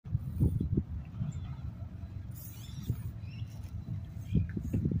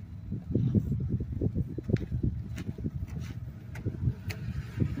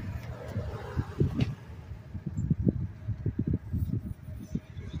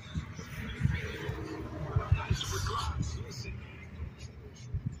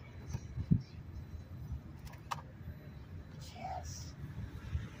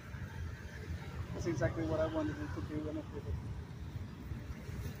exactly what I wanted it to do when I did it.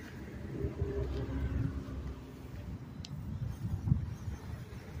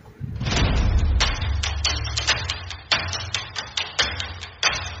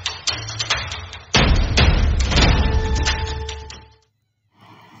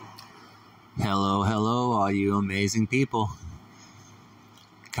 Hello, hello, all you amazing people.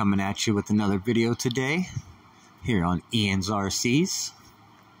 Coming at you with another video today here on Ian's RCs.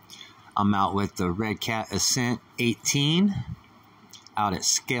 I'm out with the Redcat Ascent 18 out at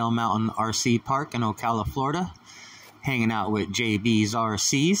Scale Mountain RC Park in Ocala, Florida. Hanging out with JB's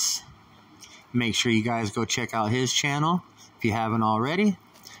RCs. Make sure you guys go check out his channel if you haven't already.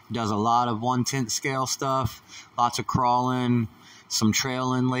 He does a lot of 1/10 scale stuff, lots of crawling, some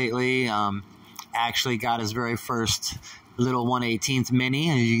trailing lately. Actually got his very first little 1/18 mini,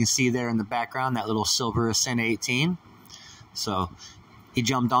 as you can see there in the background, that little silver Ascent 18. So he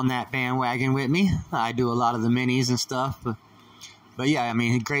jumped on that bandwagon with me. I do a lot of the minis and stuff, but yeah, I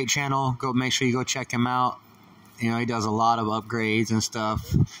mean, great channel. Go make sure you go check him out. You know, he does a lot of upgrades and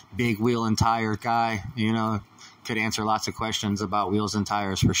stuff. Big wheel and tire guy. You know, could answer lots of questions about wheels and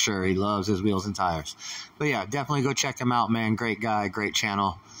tires for sure. He loves his wheels and tires. But yeah, definitely go check him out, man. Great guy, great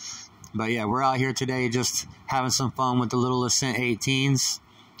channel. But yeah, we're out here today just having some fun with the little Ascent 18s.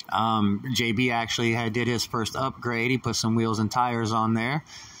 JB actually did his first upgrade. He put some wheels and tires on there.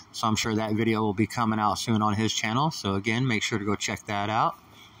 So I'm sure that video will be coming out soon on his channel. So again, make sure to go check that out.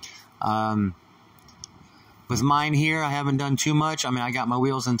 With mine here, I haven't done too much. I mean, I got my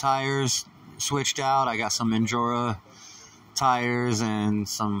wheels and tires switched out. I got some Endura tires and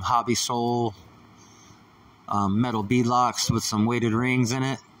some Hobby Soul metal beadlocks with some weighted rings in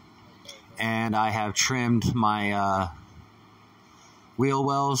it. And I have trimmed my wheel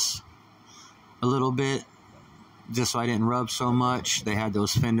wells a little bit just so I didn't rub so much. They had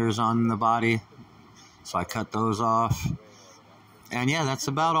those fenders on the body, so I cut those off. And yeah, that's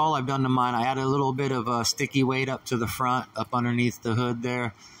about all I've done to mine. I added a little bit of a sticky weight up to the front, up underneath the hood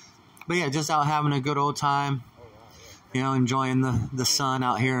there. But yeah, just out having a good old time, you know, enjoying the sun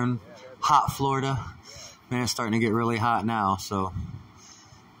out here in hot Florida. Man, it's starting to get really hot now, so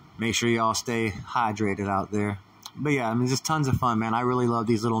make sure y'all stay hydrated out there. But yeah, I mean, just tons of fun, man. I really love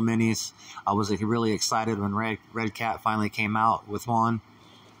these little minis. I was really excited when Redcat finally came out with one.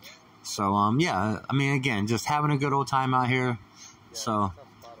 So, yeah, I mean, again, just having a good old time out here. So,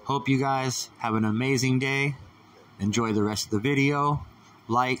 hope you guys have an amazing day. Enjoy the rest of the video.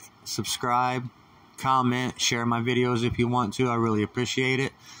 Like, subscribe, comment, share my videos if you want to. I really appreciate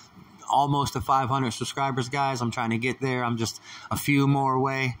it. Almost to 500 subscribers, guys. I'm trying to get there. I'm just a few more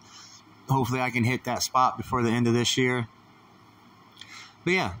away. Hopefully I can hit that spot before the end of this year.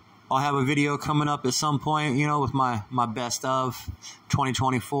 But yeah, I'll have a video coming up at some point, you know, with my best of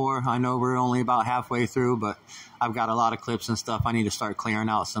 2024. I know we're only about halfway through, but I've got a lot of clips and stuff. I need to start clearing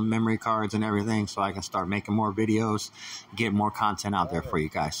out some memory cards and everything so I can start making more videos, get more content out there for you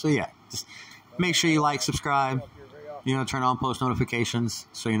guys. So yeah, just make sure you like, subscribe, you know, turn on post notifications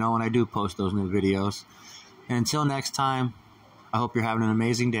so you know when I do post those new videos. And until next time, I hope you're having an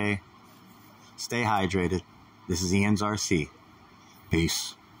amazing day. Stay hydrated. This is Ian's RC.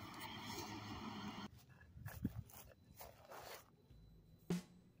 Peace.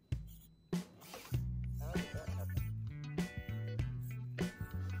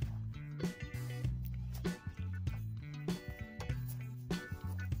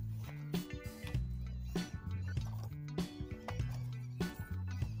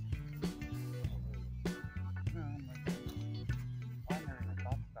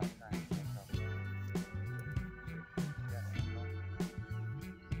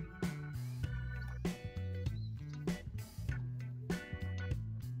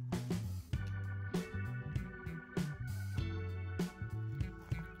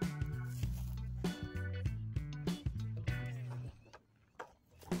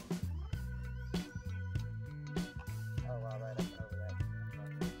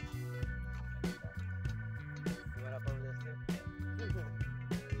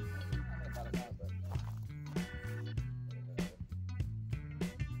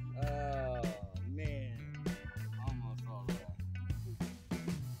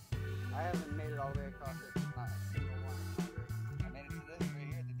 All the way across it, not a single one. I made it to this right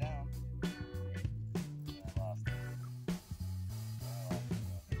here at the dome. I lost it.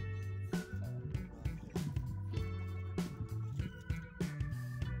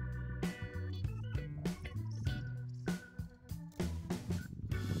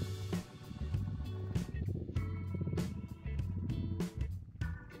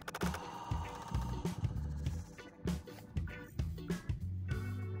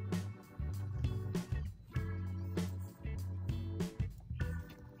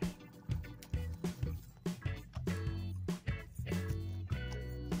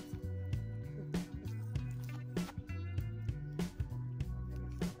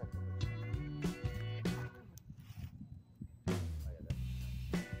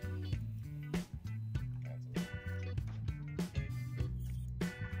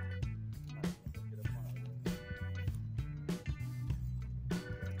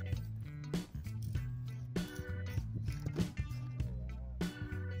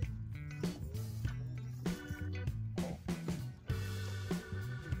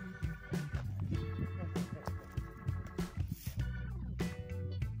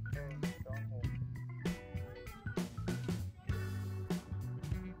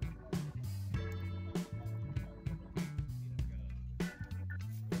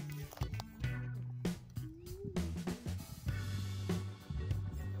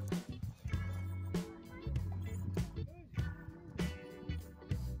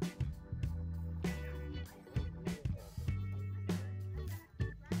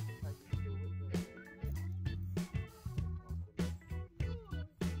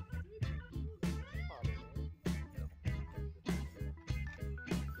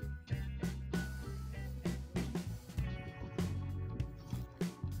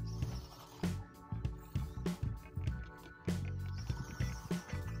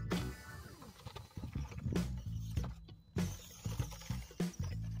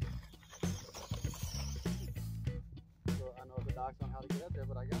 docs on how to get up there,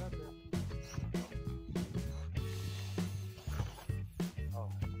 but I got up there.